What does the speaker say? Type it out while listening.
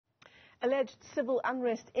Alleged civil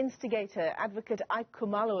unrest instigator advocate Ike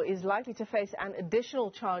Khumalo is likely to face an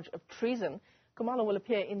additional charge of treason. Khumalo will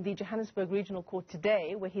appear in the Johannesburg Regional Court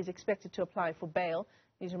today, where he is expected to apply for bail.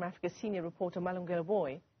 Newzroom Afrika senior reporter Malungelo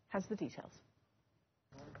Booi has the details.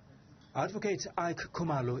 Advocate Ike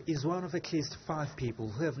Khumalo is one of at least 5 people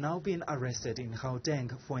who have now been arrested in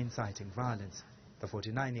Gauteng for inciting violence. The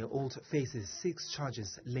 49-year-old faces 6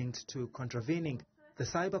 charges linked to contravening the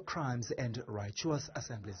Cyber Crimes and Righteous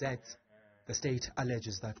Assemblies Acts. The state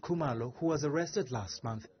alleges that Khumalo, who was arrested last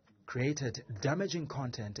month, created damaging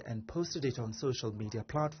content and posted it on social media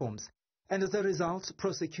platforms. And as a result,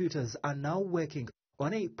 prosecutors are now working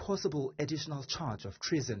on a possible additional charge of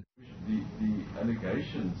treason. The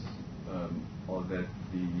allegations are that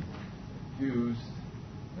the accused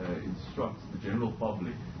instructs the general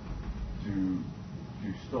public to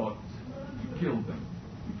start to kill them,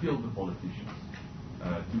 to kill the politicians,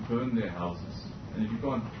 to burn their houses. And if you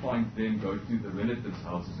can't find them, go to the relatives'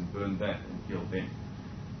 houses and burn that and kill them.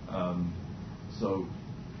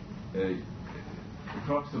 The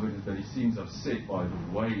crux of it is that he seems upset by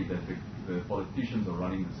the way that the politicians are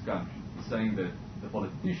running this country. He's saying that the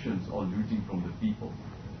politicians are looting from the people.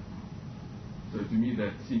 So to me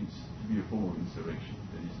that seems to be a form of insurrection,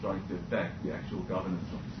 that he's trying to attack the actual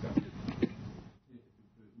governance of this country.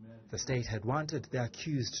 The state had wanted the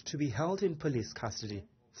accused to be held in police custody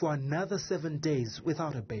for another 7 days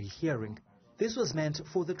without a bail hearing. This was meant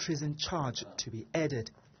for the treason charge to be added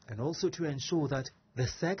and also to ensure that the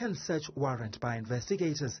second search warrant by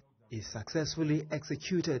investigators is successfully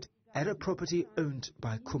executed at a property owned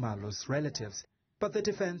by Khumalo's relatives. But the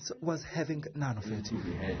defense was having none of it.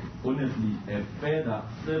 We had honestly a further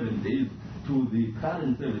 7 days to the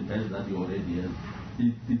current 7 days that you already have.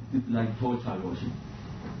 It's like torture, worship.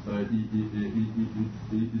 The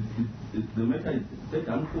matter is set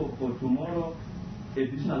down for tomorrow.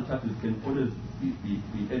 Additional charges can always be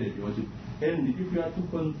added, worship. And if you are to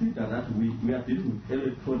consider that we are dealing with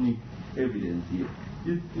electronic evidence here,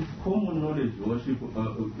 it's common knowledge, worship,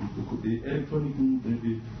 the electronic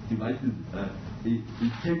devices,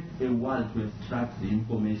 it takes a while to extract the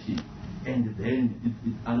information and then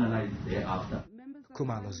it's analyzed thereafter.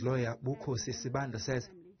 Khumalo's lawyer, Bukhosi Sibanda, says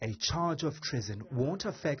a charge of treason won't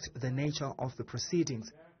affect the nature of the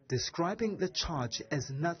proceedings, describing the charge as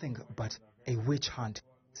nothing but a witch hunt.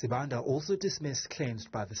 Sibanda also dismissed claims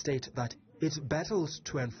by the state that it battled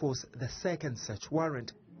to enforce the second search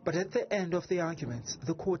warrant. But at the end of the arguments,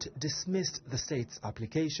 the court dismissed the state's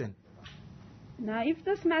application. Now, if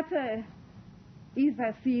this matter is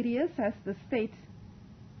as serious as the state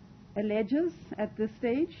alleges at this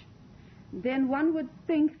stage, then one would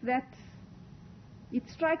think that it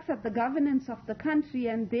strikes at the governance of the country,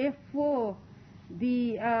 and therefore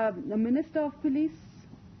the Minister of Police,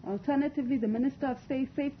 alternatively the Minister of State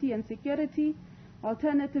Safety and Security,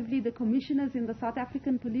 alternatively the commissioners in the South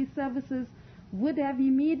African Police Services would have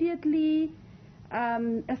immediately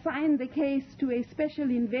assigned the case to a special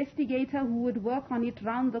investigator who would work on it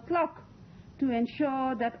round the clock to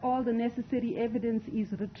ensure that all the necessary evidence is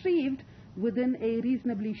retrieved within a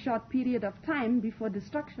reasonably short period of time before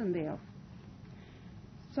destruction thereof.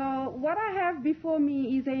 So what I have before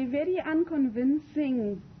me is a very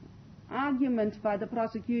unconvincing argument by the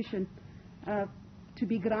prosecution to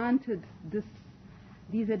be granted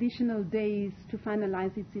these additional days to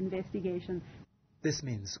finalize its investigation. This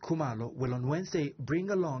means Khumalo will on Wednesday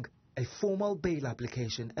bring along a formal bail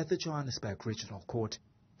application at the Johannesburg Regional Court.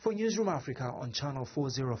 For Newzroom Afrika on Channel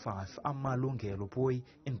 405, I'm Malungelo Booi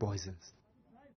in Boisens.